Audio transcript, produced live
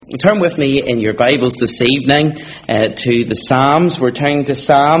Turn with me in your Bibles this evening to the Psalms. We're turning to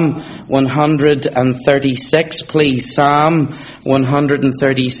Psalm 136, please. Psalm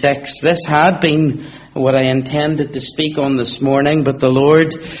 136. This had been what I intended to speak on this morning, but the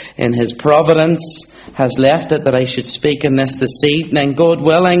Lord, in His providence, has left it that I should speak in this evening. God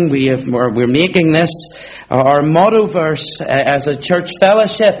willing, we're making this our motto verse as a church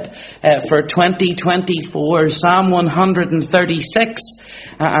fellowship for 2024. Psalm 136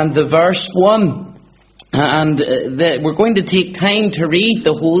 and the verse 1. And we're going to take time to read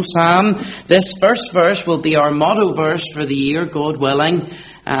the whole psalm. This first verse will be our motto verse for the year, God willing.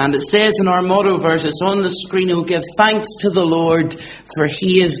 And it says in our motto verse, it's on the screen, "Oh, give thanks to the Lord, for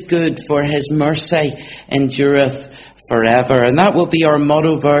He is good, for His mercy endureth forever." And that will be our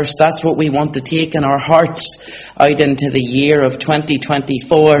motto verse. That's what we want to take in our hearts out into the year of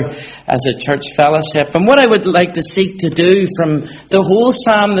 2024 as a church fellowship. And what I would like to seek to do from the whole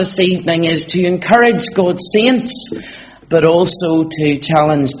psalm this evening is to encourage God's saints, but also to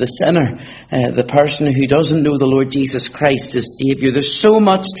challenge the sinner, the person who doesn't know the Lord Jesus Christ as Saviour. There's so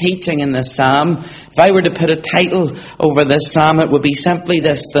much teaching in this psalm. If I were to put a title over this psalm, it would be simply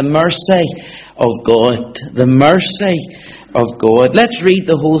this: the mercy of God. The mercy of God. Let's read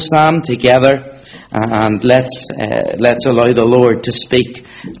the whole psalm together, and let's allow the Lord to speak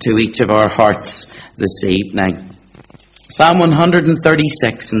to each of our hearts this evening. Psalm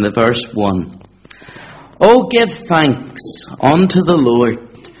 136 in the verse 1. "Oh, give thanks unto the Lord,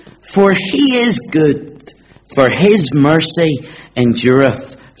 for He is good, for His mercy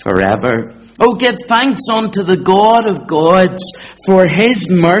endureth forever. Oh, give thanks unto the God of gods, for His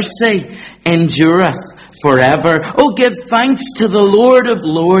mercy endureth forever. Oh, give thanks to the Lord of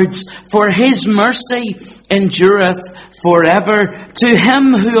lords, for His mercy endureth forever. To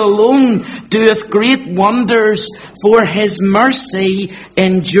Him who alone doeth great wonders, for His mercy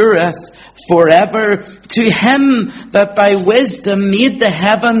endureth forever. To Him that by wisdom made the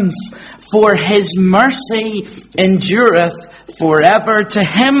heavens, for His mercy endureth forever. To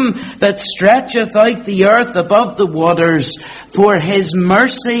Him that stretcheth out the earth above the waters, for His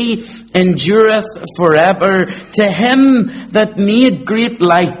mercy endureth forever. To Him that made great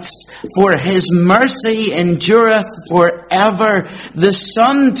lights, for His mercy endureth forever. The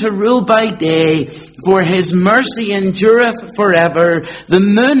sun to rule by day, for His mercy endureth forever. The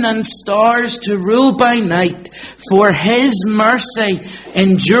moon and stars to rule by night, for His mercy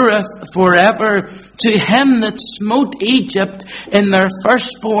endureth forever. To Him that smote Egypt in their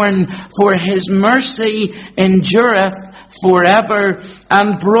firstborn, for His mercy endureth forever,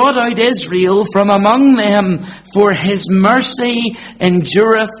 and brought out Israel from among them, for His mercy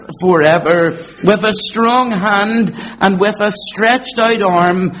endureth forever. With a strong hand and with a stretched out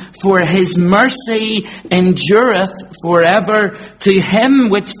arm, for His mercy endureth forever. To Him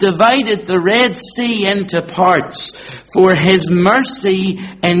which divided the Red Sea into parts, for His mercy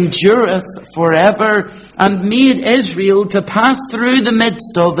endureth forever, and made Israel to pass through the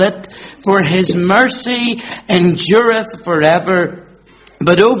midst of it, for His mercy endureth forever.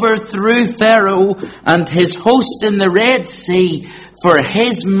 But overthrew Pharaoh and his host in the Red Sea, for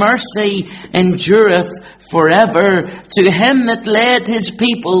His mercy endureth forever. To Him that led His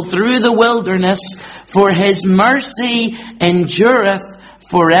people through the wilderness, for His mercy endureth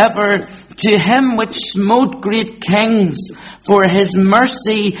forever. To Him which smote great kings, for His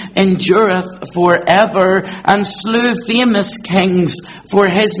mercy endureth forever, and slew famous kings, for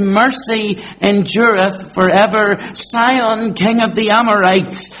His mercy endureth forever. Sihon, king of the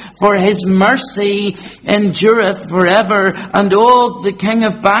Amorites, for His mercy endureth forever, and Og, the king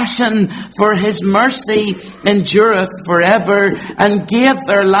of Bashan, for His mercy endureth forever, and gave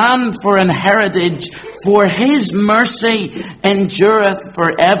their land for an heritage, for His mercy endureth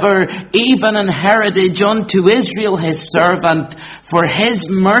forever, even an heritage unto Israel His servant, for His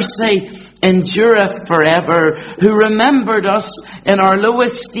mercy endureth forever. Who remembered us in our low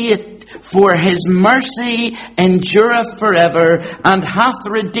estate, for His mercy endureth forever, and hath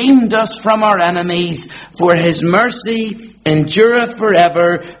redeemed us from our enemies, for His mercy endureth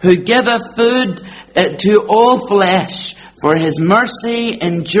forever. Who giveth food to all flesh, for His mercy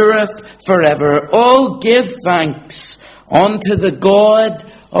endureth forever. Oh, give thanks unto the God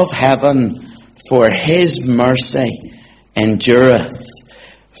of heaven, for His mercy endureth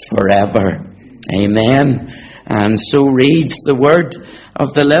forever. Amen. And so reads the word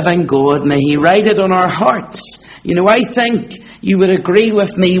of the living God. May He write it on our hearts. You know, I think you would agree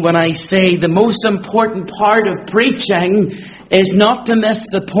with me when I say the most important part of preaching is not to miss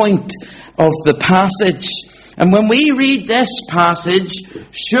the point of the passage. And when we read this passage,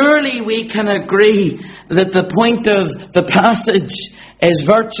 surely we can agree that the point of the passage is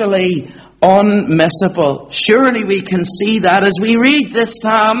virtually unmissable. Surely we can see that as we read this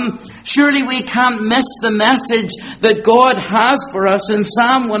psalm. Surely we can't miss the message that God has for us in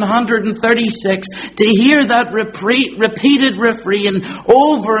Psalm 136. To hear that repeated refrain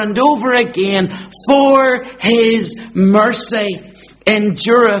over and over again. For His mercy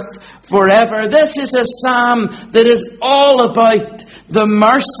endureth forever. This is a psalm that is all about the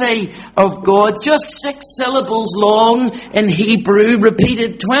mercy of God. Just 6 syllables long in Hebrew,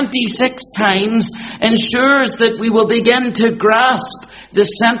 repeated 26 times, ensures that we will begin to grasp the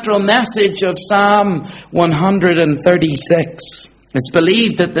central message of Psalm 136. It's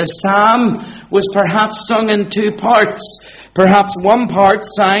believed that this psalm was perhaps sung in 2 parts. Perhaps one part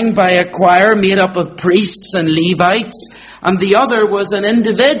sang by a choir made up of priests and Levites, and the other was an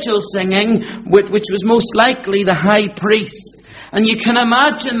individual singing, which was most likely the high priest. And you can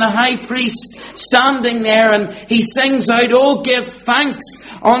imagine the high priest standing there, and he sings out, "Oh, give thanks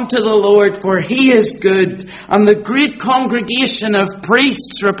unto the Lord, for He is good." And the great congregation of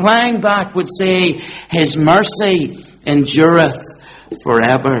priests replying back would say, "His mercy endureth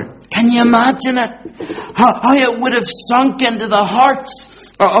forever." Can you imagine it? How it would have sunk into the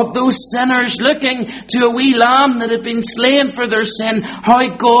hearts of those sinners looking to a wee lamb that had been slain for their sin. How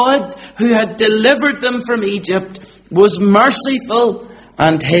God, who had delivered them from Egypt, was merciful,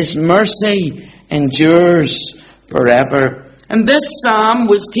 and His mercy endures forever. And this psalm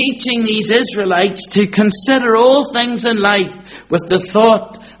was teaching these Israelites to consider all things in life with the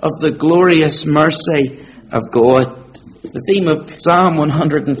thought of the glorious mercy of God. The theme of Psalm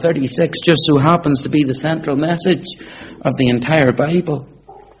 136 just so happens to be the central message of the entire Bible.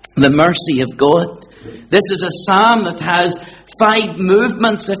 The mercy of God. This is a psalm that has 5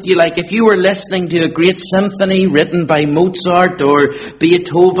 movements, if you like. If you were listening to a great symphony written by Mozart or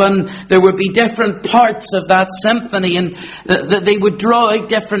Beethoven, there would be different parts of that symphony, and they would draw out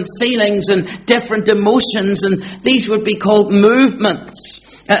different feelings and different emotions, and these would be called movements.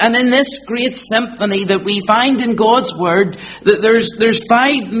 And in this great symphony that we find in God's Word, that there's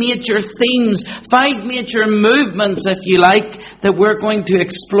 5 major themes, 5 major movements, if you like, that we're going to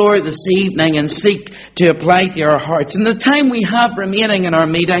explore this evening and seek to apply to our hearts. In the time we have remaining in our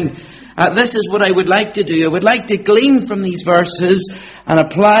meeting, this is what I would like to do. I would like to glean from these verses and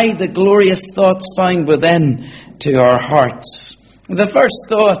apply the glorious thoughts found within to our hearts. The first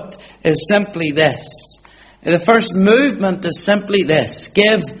thought is simply this. The first movement is simply this: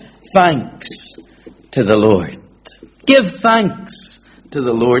 give thanks to the Lord. Give thanks to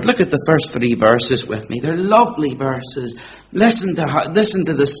the Lord. Look at the first 3 verses with me. They're lovely verses. Listen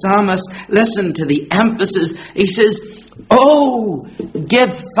to the psalmist. Listen to the emphasis. He says, "Oh,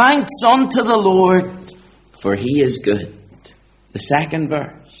 give thanks unto the Lord, for He is good." The second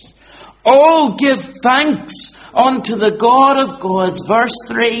verse. "Oh, give thanks unto the God of gods." Verse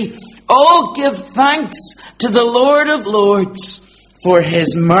 3. "Oh, give thanks to the Lord of lords, for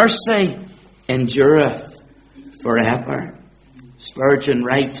His mercy endureth forever." Spurgeon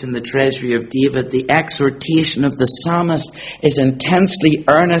writes in the Treasury of David, the exhortation of the psalmist is intensely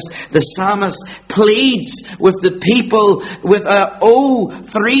earnest. The psalmist pleads with the people with a "oh"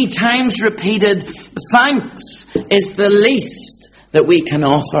 3 times repeated. Thanks is the least that we can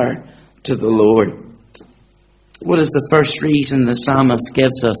offer to the Lord. What is the first reason the psalmist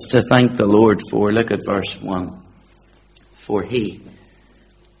gives us to thank the Lord for? Look at verse 1. For He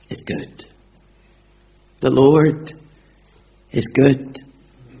is good. The Lord is good.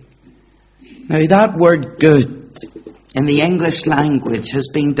 Now that word good in the English language has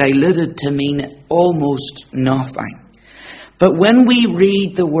been diluted to mean almost nothing. But when we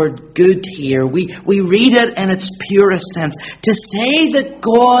read the word good here, we read it in its purest sense. To say that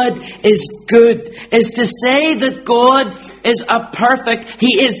God is good is to say that God is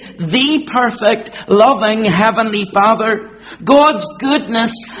He is the perfect, loving Heavenly Father. God's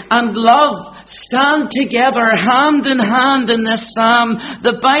goodness and love stand together hand in hand in this psalm.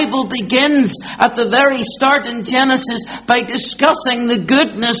 The Bible begins at the very start in Genesis by discussing the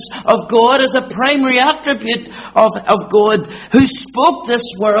goodness of God as a primary attribute of God, who spoke this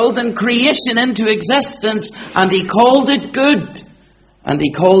world and creation into existence, and He called it good, and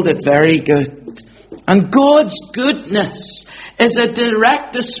He called it very good. And God's goodness is a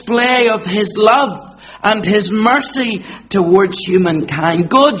direct display of His love and His mercy towards humankind.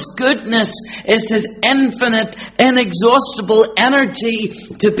 God's goodness is His infinite, inexhaustible energy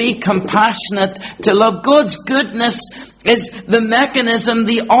to be compassionate, to love. God's goodness is the mechanism,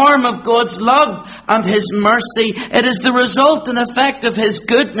 the arm of God's love and His mercy. It is the result and effect of His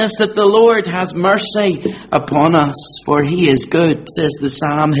goodness that the Lord has mercy upon us. For He is good, says the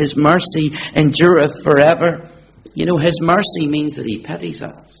psalm. His mercy endureth forever. You know, his mercy means that he pities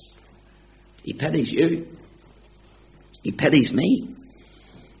us. He pities you. He pities me.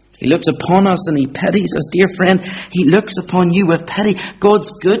 He looks upon us and he pities us. Dear friend, he looks upon you with pity.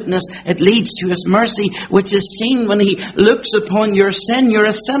 God's goodness, it leads to his mercy, which is seen when he looks upon your sin. You're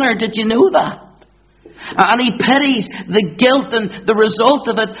a sinner. Did you know that? And he pities the guilt and the result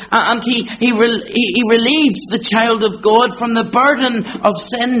of it. And he relieves the child of God from the burden of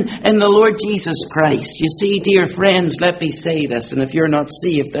sin in the Lord Jesus Christ. You see, dear friends, let me say this. And if you're not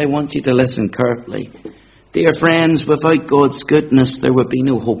saved, I want you to listen carefully. Dear friends, without God's goodness, there would be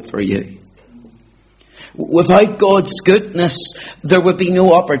no hope for you. Without God's goodness, there would be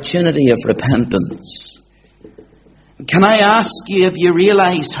no opportunity of repentance. Can I ask you, have you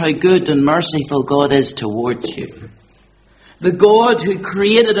realized how good and merciful God is towards you? The God who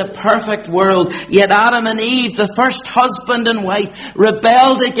created a perfect world, yet Adam and Eve, the first husband and wife,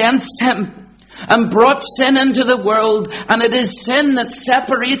 rebelled against him and brought sin into the world. And it is sin that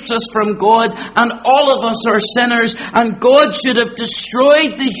separates us from God, and all of us are sinners. And God should have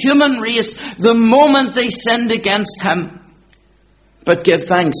destroyed the human race the moment they sinned against him. But give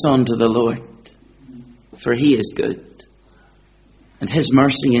thanks unto the Lord, for he is good, and his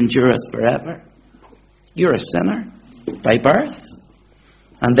mercy endureth forever. You're a sinner by birth,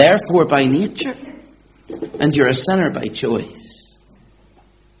 and therefore by nature, and you're a sinner by choice.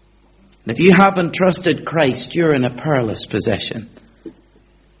 And if you haven't trusted Christ, you're in a perilous position.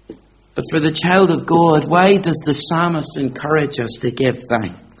 But for the child of God, why does the psalmist encourage us to give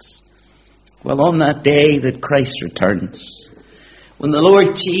thanks? Well, on that day that Christ returns, when the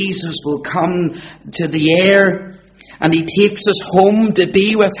Lord Jesus will come to the air, and he takes us home to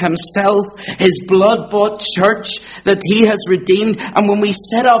be with himself, his blood-bought church that he has redeemed. And when we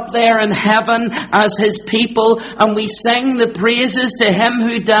sit up there in heaven as his people and we sing the praises to him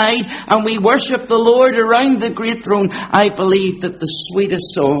who died and we worship the Lord around the great throne, I believe that the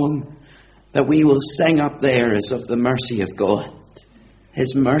sweetest song that we will sing up there is of the mercy of God.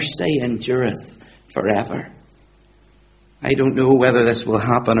 His mercy endureth forever. I don't know whether this will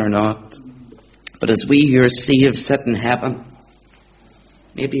happen or not. But as we who are saved sit in heaven,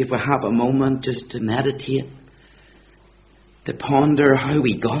 maybe if we have a moment just to meditate, to ponder how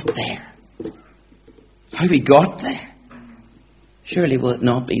we got there. How we got there. Surely will it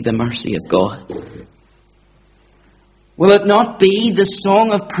not be the mercy of God? Will it not be the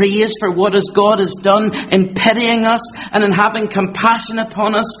song of praise for what God has done in pitying us and in having compassion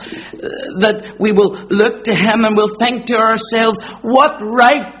upon us, that we will look to him and will think to ourselves, what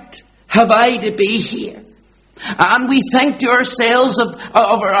right have I to be here? And we think to ourselves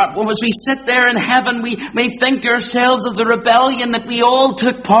as we sit there in heaven, we may think to ourselves of the rebellion that we all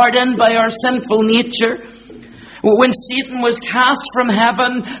took part in by our sinful nature. When Satan was cast from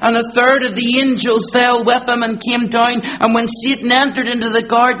heaven and a third of the angels fell with him and came down, and when Satan entered into the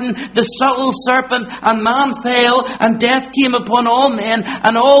garden, the subtle serpent, and man fell, and death came upon all men,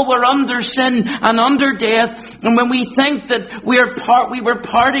 and all were under sin and under death. And when we think that we were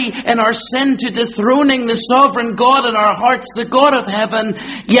party in our sin to dethroning the sovereign God in our hearts, the God of heaven,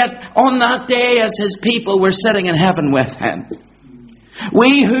 yet on that day as his people were sitting in heaven with him.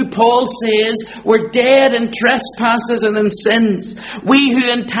 We who, Paul says, were dead in trespasses and in sins. We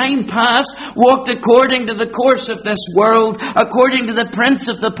who in time past walked according to the course of this world, according to the prince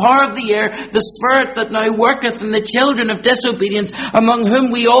of the power of the air, the spirit that now worketh in the children of disobedience, among whom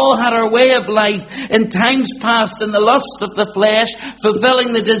we all had our way of life in times past in the lust of the flesh,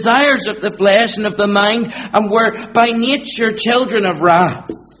 fulfilling the desires of the flesh and of the mind, and were by nature children of wrath.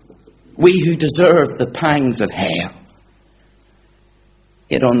 We who deserved the pangs of hell.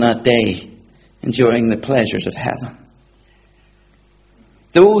 Yet on that day, enjoying the pleasures of heaven.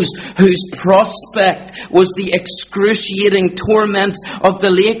 Those whose prospect was the excruciating torments of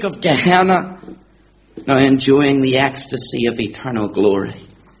the lake of Gehenna, now enjoying the ecstasy of eternal glory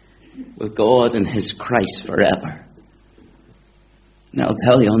with God and his Christ forever. And I'll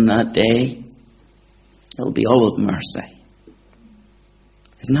tell you, on that day, it'll be all of mercy.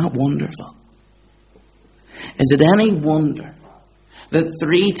 Isn't that wonderful? Is it any wonder that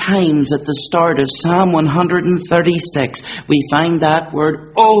 3 times at the start of Psalm 136, we find that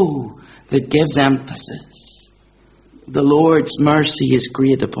word, oh, that gives emphasis. The Lord's mercy is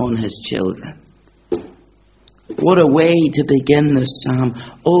great upon his children. What a way to begin this psalm.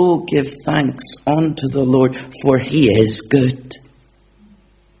 Oh, give thanks unto the Lord, for he is good.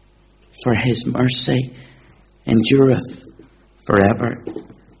 For his mercy endureth forever.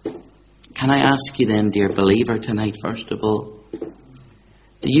 Can I ask you then, dear believer, tonight, first of all,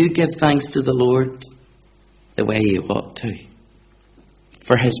 do you give thanks to the Lord the way you ought to?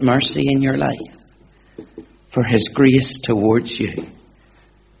 For his mercy in your life? for his grace towards you,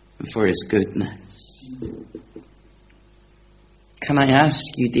 and for his goodness. Can I ask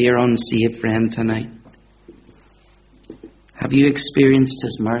you, dear unsaved friend, tonight, have you experienced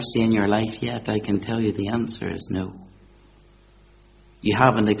his mercy in your life yet? I can tell you the answer is no. You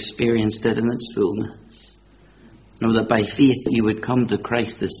haven't experienced it in its fullness. Know that by faith you would come to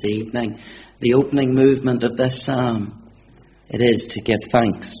Christ this evening. The opening movement of this psalm, it is to give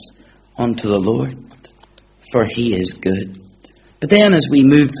thanks unto the Lord, for he is good. But then as we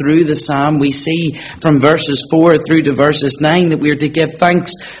move through the psalm, we see from verses 4 through to verses 9 that we are to give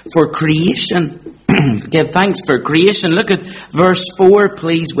thanks for creation. Give thanks for creation. Look at verse 4,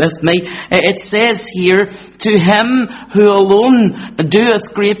 please, with me. It says here, to him who alone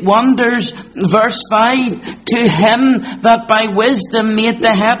doeth great wonders. Verse 5, to him that by wisdom made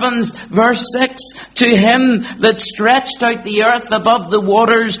the heavens. Verse 6, to him that stretched out the earth above the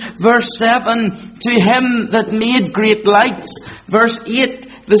waters. Verse 7, to him that made great lights. Verse 8,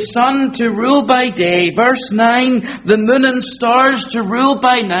 the sun to rule by day. Verse 9, the moon and stars to rule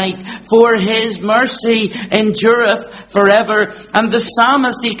by night. For his mercy endureth forever. And the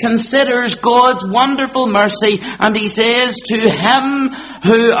psalmist, he considers God's wonderful mercy, and he says, to him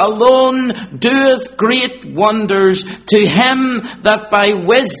who alone doeth great wonders, to him that by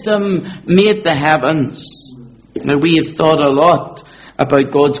wisdom made the heavens. Now we have thought a lot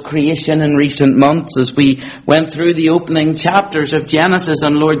about God's creation in recent months as we went through the opening chapters of Genesis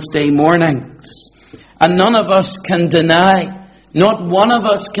on Lord's Day mornings. And none of us can deny, not one of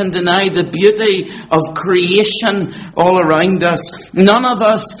us can deny the beauty of creation all around us. None of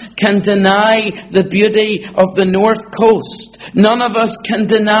us can deny the beauty of the North Coast. None of us can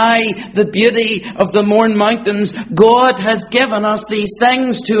deny the beauty of the Mourne Mountains. God has given us these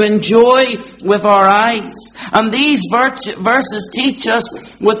things to enjoy with our eyes. And these verses teach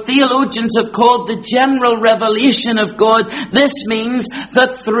us what theologians have called the general revelation of God. This means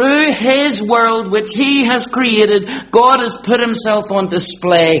that through his world, which he has created, God has put himself on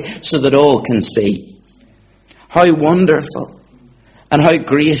display so that all can see. How wonderful and how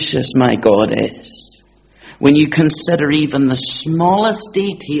gracious my God is. When you consider even the smallest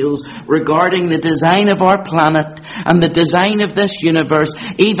details regarding the design of our planet and the design of this universe,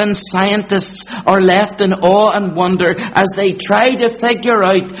 even scientists are left in awe and wonder as they try to figure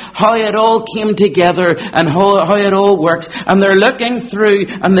out how it all came together and how it all works. And they're looking through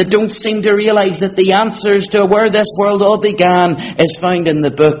and they don't seem to realize that the answers to where this world all began is found in the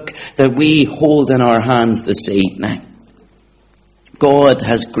book that we hold in our hands this evening. God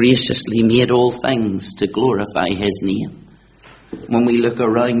has graciously made all things to glorify his name. When we look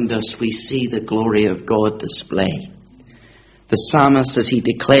around us, we see the glory of God displayed. The psalmist, as he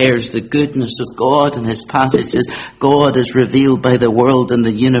declares the goodness of God in his passage, says, God is revealed by the world and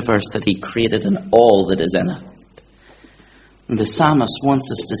the universe that he created and all that is in it. And the psalmist wants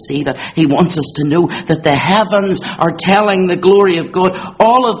us to see that. He wants us to know that the heavens are telling the glory of God.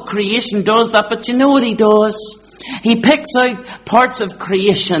 All of creation does that, but you know what he does? He picks out parts of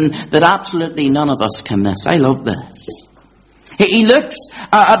creation that absolutely none of us can miss. I love this. He looks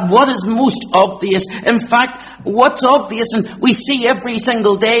at what is most obvious. In fact, what's obvious and we see every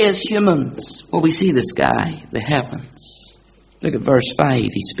single day as humans. Well, we see the sky, the heavens. Look at verse 5.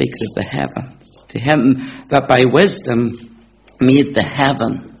 He speaks of the heavens. To him that by wisdom made the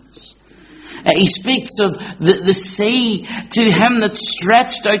heavens. He speaks of the sea, to him that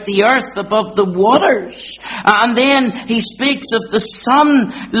stretched out the earth above the waters. And then he speaks of the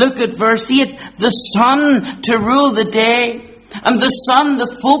sun. Look at verse 8. The sun to rule the day. And the sun, the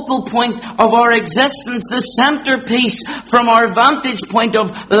focal point of our existence, the centerpiece from our vantage point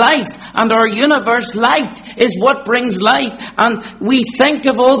of life and our universe. Light is what brings life. And we think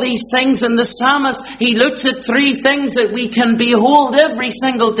of all these things in the psalmist. He looks at three things that we can behold every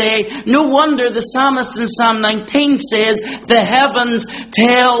single day. No wonder the psalmist in Psalm 19 says, the heavens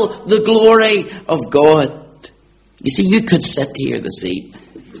tell the glory of God. You see, you could sit here this evening.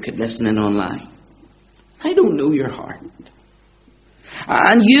 You could listen in online. I don't know your heart.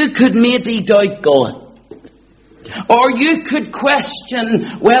 And you could maybe doubt God. Or you could question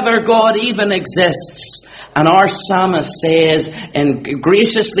whether God even exists. And our psalmist says, and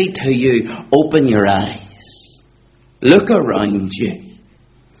graciously to you, open your eyes. Look around you.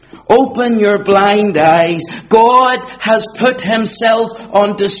 Open your blind eyes. God has put himself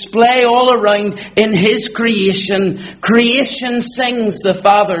on display all around in his creation. Creation sings the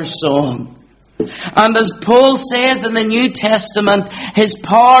Father's song. And as Paul says in the New Testament, his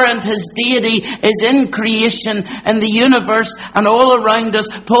power and his deity is in creation and the universe and all around us.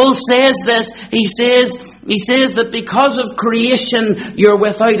 Paul says this. He says that because of creation, you're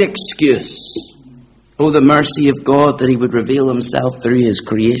without excuse. Oh, the mercy of God that he would reveal himself through his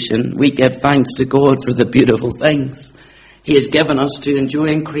creation. We give thanks to God for the beautiful things he has given us to enjoy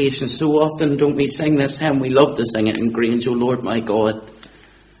in creation. So often don't we sing this hymn? We love to sing it in Grange, O Lord my God,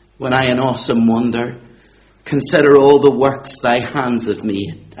 when I in awesome wonder consider all the works thy hands have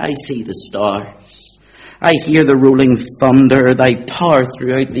made. I see the stars, I hear the rolling thunder, thy power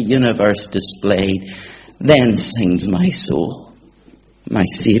throughout the universe displayed. Then sings my soul, my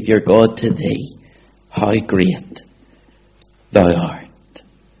Saviour God, to thee, how great thou art.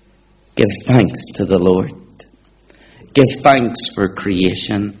 Give thanks to the Lord. Give thanks for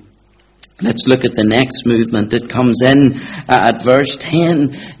creation. Let's look at the next movement that comes in at verse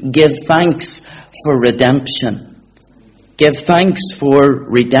 10. Give thanks for redemption. Give thanks for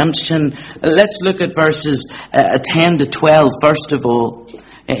redemption. Let's look at verses 10 to 12 first of all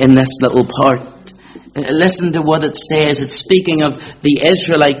in this little part. Listen to what it says. It's speaking of the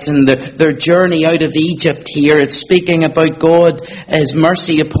Israelites and their journey out of Egypt here. It's speaking about God, his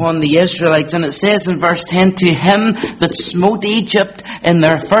mercy upon the Israelites. And it says in verse 10, to him that smote Egypt in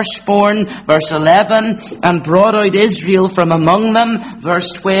their firstborn, verse 11, and brought out Israel from among them,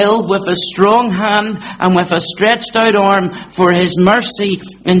 verse 12, with a strong hand and with a stretched out arm, for his mercy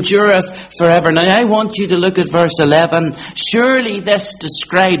endureth forever. Now I want you to look at verse 11. Surely this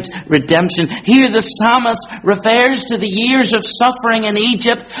describes redemption. Here the psalmist refers to the years of suffering in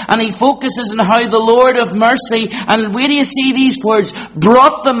Egypt, and he focuses on how the Lord of mercy, and where do you see these words?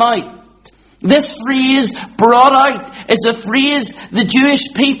 Brought them out. This phrase, brought out, is a phrase the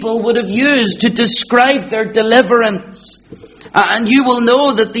Jewish people would have used to describe their deliverance. And you will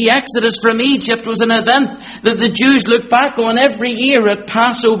know that the Exodus from Egypt was an event that the Jews looked back on every year at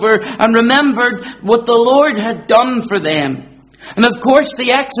Passover and remembered what the Lord had done for them. And of course,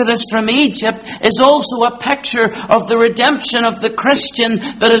 the Exodus from Egypt is also a picture of the redemption of the Christian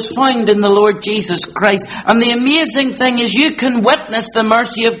that is found in the Lord Jesus Christ. And the amazing thing is you can witness the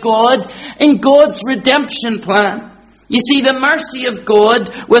mercy of God in God's redemption plan. You see, the mercy of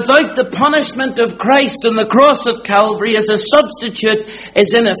God without the punishment of Christ on the cross of Calvary as a substitute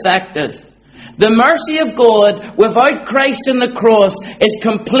is ineffective. The mercy of God without Christ on the cross is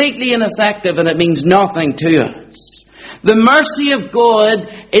completely ineffective, and it means nothing to us. The mercy of God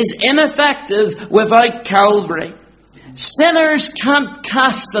is ineffective without Calvary. Sinners can't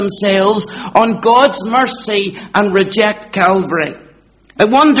cast themselves on God's mercy and reject Calvary. I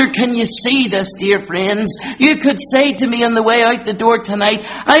wonder, can you see this, dear friends? You could say to me on the way out the door tonight,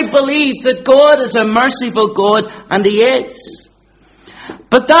 I believe that God is a merciful God, and he is.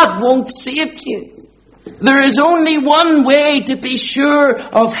 But that won't save you. There is only one way to be sure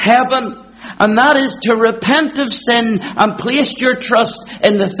of heaven, and that is to repent of sin and place your trust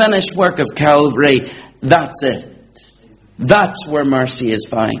in the finished work of Calvary. That's it. That's where mercy is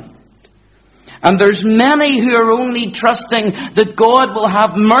found. And there's many who are only trusting that God will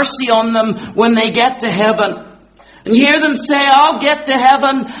have mercy on them when they get to heaven. And you hear them say, I'll get to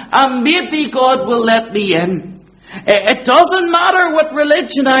heaven and maybe God will let me in. It doesn't matter what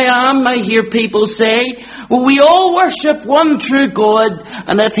religion I am, I hear people say. We all worship one true God,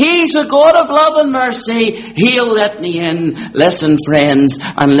 and if he's a God of love and mercy, he'll let me in. Listen, friends,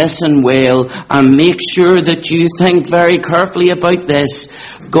 and listen well, and make sure that you think very carefully about this.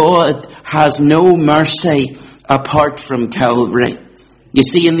 God has no mercy apart from Calvary. You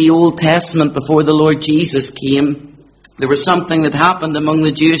see, in the Old Testament, before the Lord Jesus came, there was something that happened among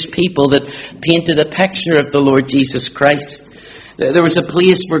the Jewish people that painted a picture of the Lord Jesus Christ. There was a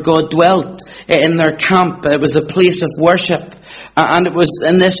place where God dwelt in their camp. It was a place of worship. And it was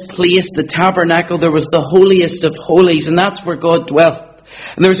in this place, the tabernacle, there was the holiest of holies. And that's where God dwelt.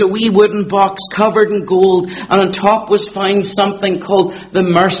 And there was a wee wooden box covered in gold. And on top was found something called the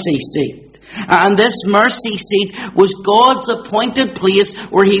mercy seat. And this mercy seat was God's appointed place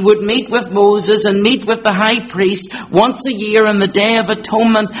where he would meet with Moses and meet with the high priest once a year on the Day of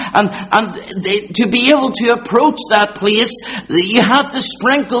Atonement. And to be able to approach that place, you had to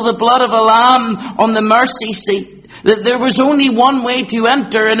sprinkle the blood of a lamb on the mercy seat. There was only one way to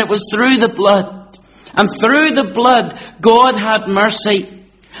enter, and it was through the blood. And through the blood, God had mercy.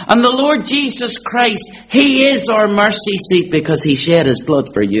 And the Lord Jesus Christ, he is our mercy seat because he shed his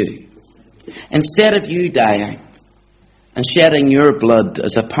blood for you. Instead of you dying and shedding your blood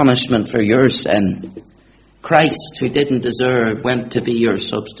as a punishment for your sin, Christ, who didn't deserve, went to be your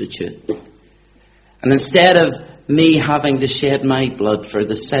substitute. And instead of me having to shed my blood for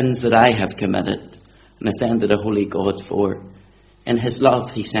the sins that I have committed and offended a holy God for, in his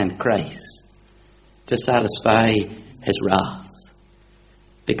love he sent Christ to satisfy his wrath.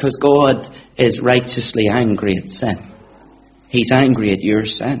 Because God is righteously angry at sin. He's angry at your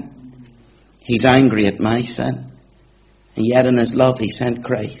sin. He's angry at my sin. And yet in his love he sent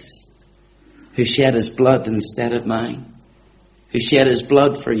Christ, who shed his blood instead of mine, who shed his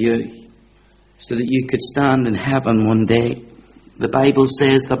blood for you, so that you could stand in heaven one day. The Bible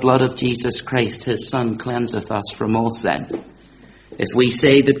says the blood of Jesus Christ, his Son, cleanseth us from all sin. If we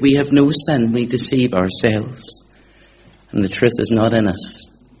say that we have no sin, we deceive ourselves, and the truth is not in us.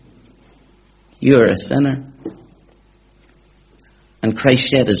 You are a sinner, and Christ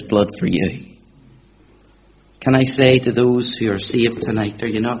shed his blood for you. Can I say to those who are saved tonight, are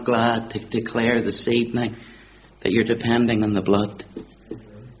you not glad to declare this evening that you're depending on the blood?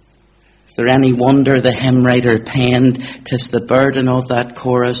 Is there any wonder the hymn writer penned, "'Tis the burden of that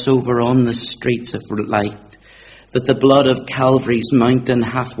chorus over on the streets of light, that the blood of Calvary's mountain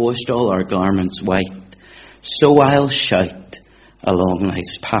hath washed all our garments white. So I'll shout along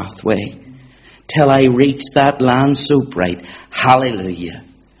life's pathway, till I reach that land so bright. Hallelujah,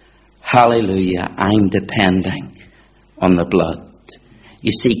 hallelujah, I'm depending on the blood."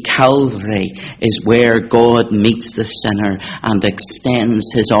 You see, Calvary is where God meets the sinner and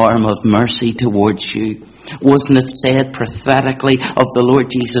extends his arm of mercy towards you. Wasn't it said prophetically of the Lord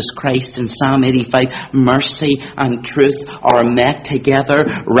Jesus Christ in Psalm 85, mercy and truth are met together,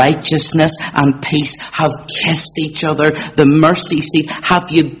 righteousness and peace have kissed each other. The mercy seat. Have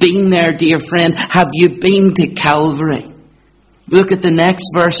you been there, dear friend? Have you been to Calvary? Look at the next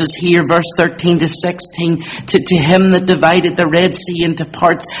verses here, verse 13 to 16. To him that divided the Red Sea into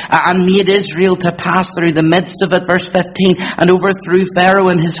parts and made Israel to pass through the midst of it, verse 15, and overthrew Pharaoh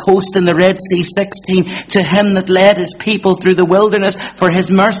and his host in the Red Sea, 16. To him that led his people through the wilderness, for his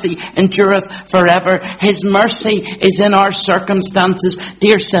mercy endureth forever. His mercy is in our circumstances.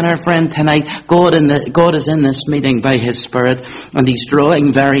 Dear sinner friend, tonight, God is in this meeting by his Spirit, and he's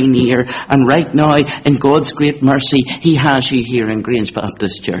drawing very near. And right now, in God's great mercy, he has you here in Grange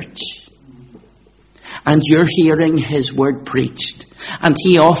Baptist Church, and you're hearing his word preached, and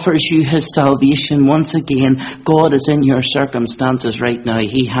he offers you his salvation once again. God is in your circumstances right now.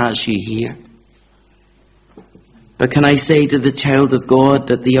 He has you here. But can I say to the child of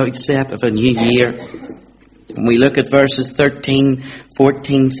God, at the outset of a new year, when we look at verses 13,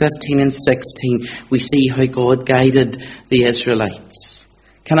 14, 15 and 16, we see how God guided the Israelites.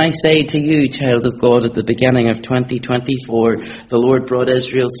 Can I say to you, child of God, at the beginning of 2024, the Lord brought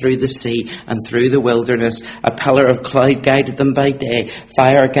Israel through the sea and through the wilderness. A pillar of cloud guided them by day,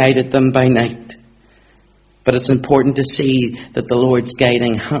 fire guided them by night. But it's important to see that the Lord's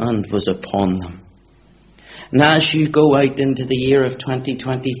guiding hand was upon them. And as you go out into the year of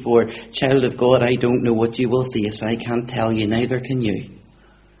 2024, child of God, I don't know what you will face. I can't tell you, neither can you.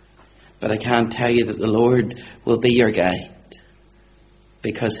 But I can tell you that the Lord will be your guide,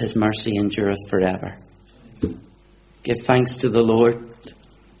 because his mercy endureth forever. Give thanks to the Lord.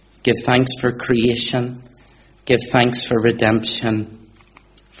 Give thanks for creation. Give thanks for redemption.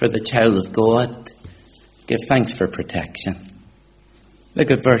 For the child of God. Give thanks for protection.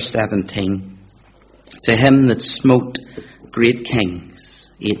 Look at verse 17. To him that smote great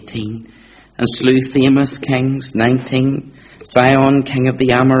kings, 18, and slew famous kings, 19, Sihon, king of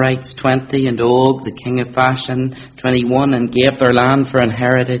the Amorites, 20, and Og, the king of Bashan, 21, and gave their land for an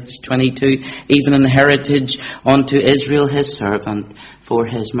heritage, 22, even an heritage unto Israel his servant, for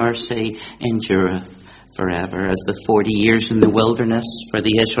his mercy endureth forever. As the 40 years in the wilderness for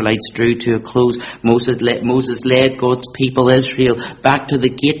the Israelites drew to a close, Moses led God's people Israel back to the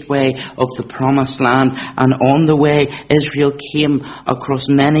gateway of the promised land, and on the way Israel came across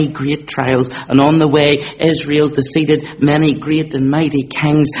many great trials, and on the way Israel defeated many great and mighty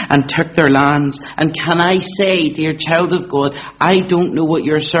kings and took their lands. And can I say, dear child of God, I don't know what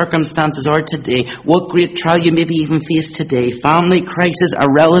your circumstances are today, what great trial you maybe even face today, family crisis, a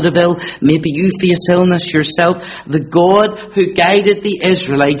relative ill, maybe you face illness yourself. The God who guided the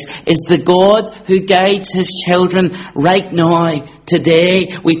Israelites is the God who guides his children right now.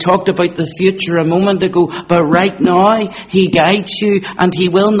 Today, we talked about the future a moment ago, but right now, he guides you, and he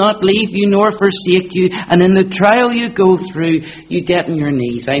will not leave you nor forsake you. And in the trial you go through, you get on your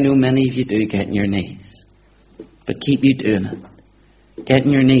knees. I know many of you do get on your knees, but keep you doing it. Get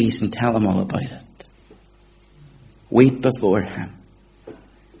on your knees and tell him all about it. Weep before him.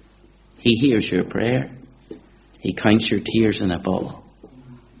 He hears your prayer. He counts your tears in a bowl.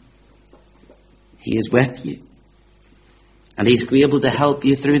 He is with you. And he's able to help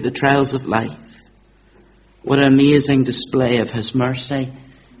you through the trials of life. What an amazing display of his mercy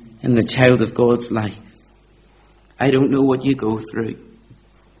in the child of God's life. I don't know what you go through.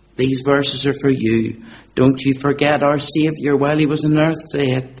 These verses are for you. Don't you forget our Saviour while he was on earth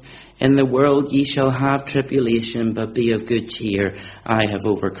said, In the world ye shall have tribulation, but be of good cheer. I have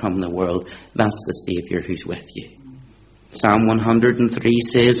overcome the world. That's the Saviour who's with you. Psalm 103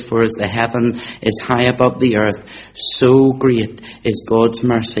 says, for as the heaven is high above the earth, so great is God's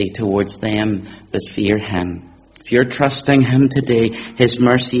mercy towards them that fear him. If you're trusting him today, his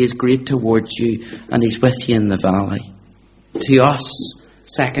mercy is great towards you, and he's with you in the valley. To us,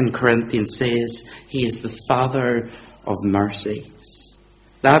 2 Corinthians says, he is the Father of mercies.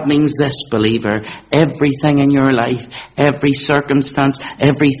 That means this, believer, everything in your life, every circumstance,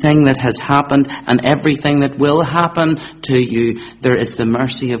 everything that has happened and everything that will happen to you, there is the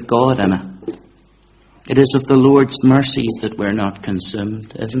mercy of God in it. It is of the Lord's mercies that we're not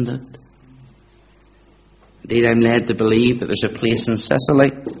consumed, isn't it? Indeed, I'm led to believe that there's a place in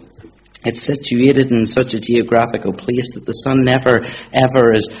Sicily. It's situated in such a geographical place that the sun never,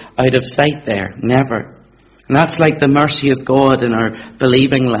 ever is out of sight there. Never. And that's like the mercy of God in our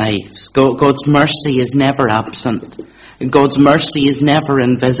believing lives. God's mercy is never absent. God's mercy is never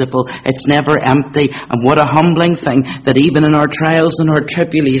invisible. It's never empty. And what a humbling thing that even in our trials and our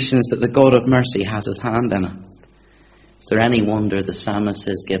tribulations that the God of mercy has his hand in it. Is there any wonder the psalmist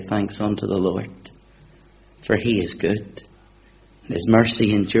says, give thanks unto the Lord, for he is good. His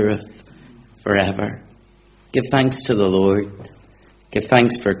mercy endureth forever. Give thanks to the Lord. Give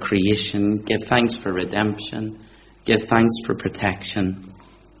thanks for creation. Give thanks for redemption. Give thanks for protection.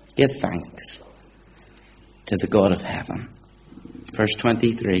 Give thanks to the God of heaven. Verse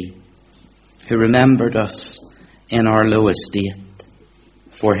 23, who remembered us in our low estate,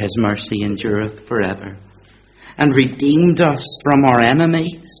 for his mercy endureth forever, and redeemed us from our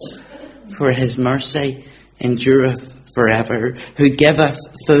enemies, for his mercy endureth forever, who giveth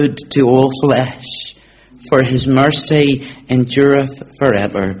food to all flesh, for his mercy endureth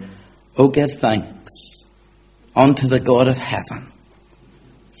forever. O give thanks unto the God of heaven,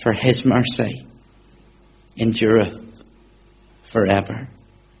 for his mercy endureth forever.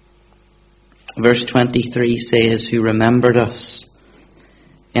 Verse 23 says, who remembered us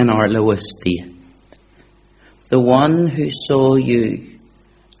in our low estate. The one who saw you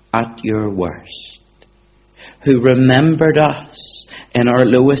at your worst, who remembered us in our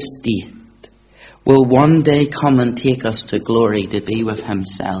low estate, will one day come and take us to glory to be with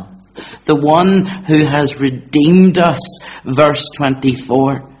himself. The one who has redeemed us, verse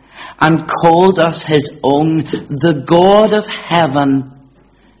 24, and called us his own, the God of heaven,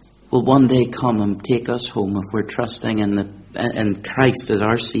 will one day come and take us home if we're trusting in Christ as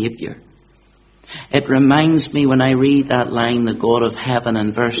our Saviour. It reminds me when I read that line, the God of heaven,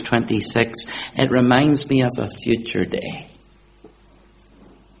 in verse 26, it reminds me of a future day.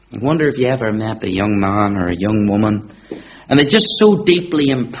 I wonder if you ever met a young man or a young woman and they just so deeply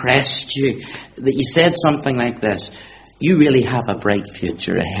impressed you that you said something like this, you really have a bright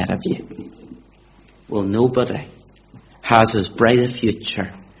future ahead of you. Well, nobody has as bright a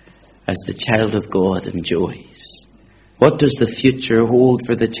future as the child of God enjoys. What does the future hold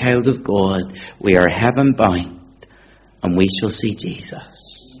for the child of God? We are heaven bound and we shall see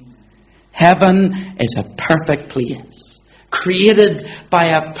Jesus. Heaven is a perfect place, created by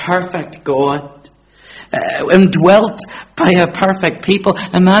a perfect God, indwelt by a perfect people.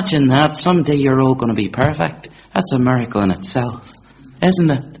 Imagine that. Someday you're all going to be perfect. That's a miracle in itself,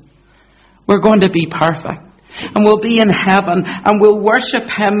 isn't it? We're going to be perfect. And we'll be in heaven and we'll worship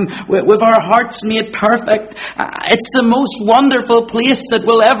him with our hearts made perfect. It's the most wonderful place that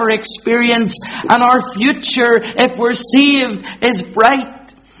we'll ever experience. And our future, if we're saved, is bright.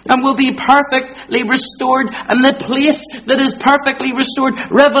 And we'll be perfectly restored. And the place that is perfectly restored,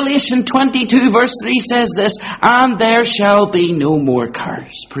 Revelation 22 verse 3 says this, and there shall be no more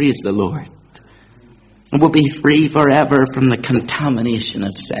curse. Praise the Lord. And we'll be free forever from the contamination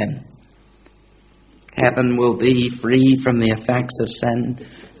of sin. Heaven will be free from the effects of sin.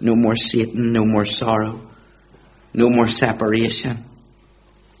 No more Satan, no more sorrow, no more separation,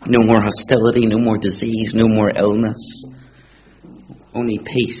 no more hostility, no more disease, no more illness. Only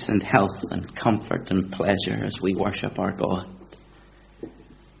peace and health and comfort and pleasure as we worship our God.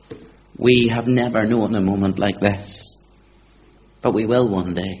 We have never known a moment like this, but we will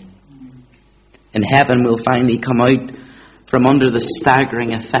one day. In heaven we'll finally come out from under the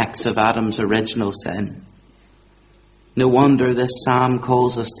staggering effects of Adam's original sin. No wonder this psalm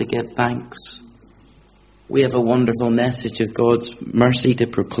calls us to give thanks. We have a wonderful message of God's mercy to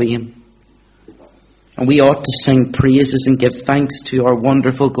proclaim. And we ought to sing praises and give thanks to our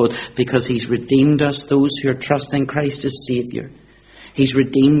wonderful God because he's redeemed us, those who are trusting Christ as Saviour. He's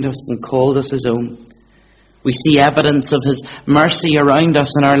redeemed us and called us his own. We see evidence of His mercy around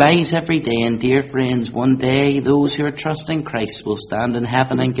us in our lives every day. And dear friends, one day those who are trusting Christ will stand in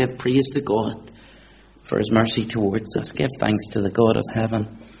heaven and give praise to God for His mercy towards us. Give thanks to the God of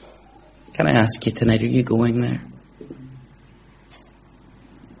heaven. Can I ask you tonight, are you going there?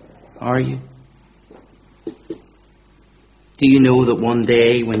 Are you? Do you know that one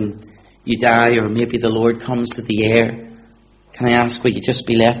day when you die, or maybe the Lord comes to the air, can I ask, will you just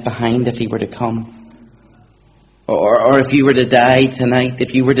be left behind if He were to come? Or if you were to die tonight,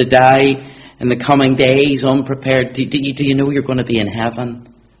 if you were to die in the coming days unprepared, do you know you're going to be in heaven?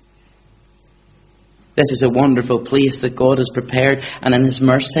 This is a wonderful place that God has prepared, and in His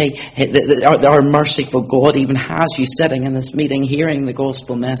mercy, our merciful God even has you sitting in this meeting hearing the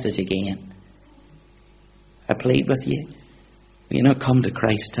gospel message again. I plead with you, will you not come to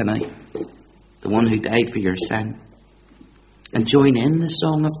Christ tonight, the one who died for your sin, and join in the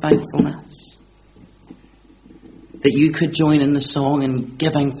song of thankfulness? That you could join in the song in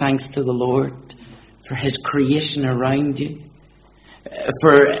giving thanks to the Lord for His creation around you,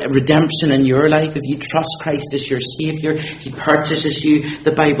 for redemption in your life. If you trust Christ as your Saviour, He purchases you,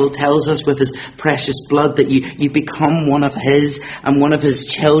 the Bible tells us, with His precious blood, that you become one of His and one of His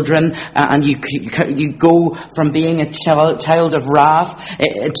children, and you go from being a child of wrath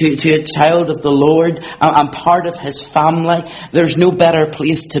to a child of the Lord and part of His family. There's no better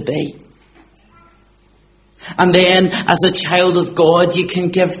place to be. And then, as a child of God, you can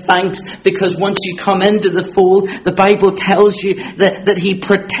give thanks, because once you come into the fold, the Bible tells you that He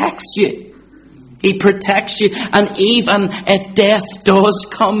protects you. He protects you. And even if death does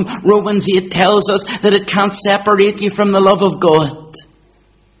come, Romans 8 tells us that it can't separate you from the love of God.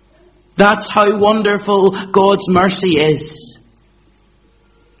 That's how wonderful God's mercy is.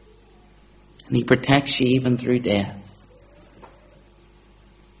 And He protects you even through death.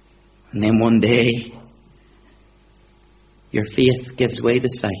 And then one day, your faith gives way to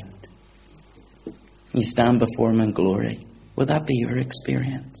sight. You stand before Him in glory. Will that be your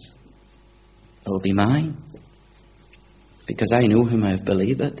experience? It'll be mine. Because I know whom I have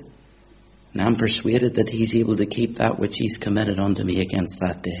believed, and I'm persuaded that He's able to keep that which He's committed unto me against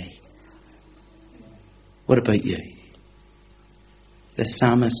that day. What about you? The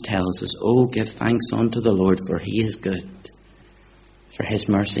psalmist tells us, "Oh, give thanks unto the Lord, for He is good, for His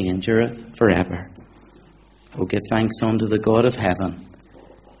mercy endureth forever. Oh, give thanks unto the God of heaven,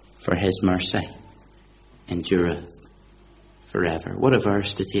 for His mercy endureth forever." What a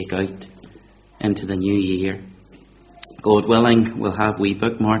verse to take out into the new year. God willing, we'll have wee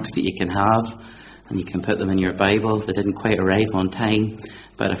bookmarks that you can have, and you can put them in your Bible. They didn't quite arrive on time,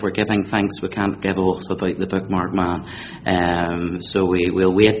 but if we're giving thanks, we can't give off about the bookmark man. So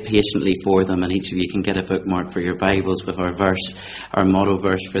we'll wait patiently for them, and each of you can get a bookmark for your Bibles with our verse, our motto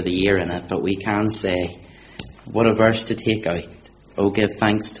verse for the year in it. But we can say, what a verse to take out. Oh, give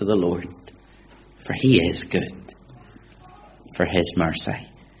thanks to the Lord, for He is good, for His mercy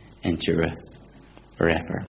endureth forever.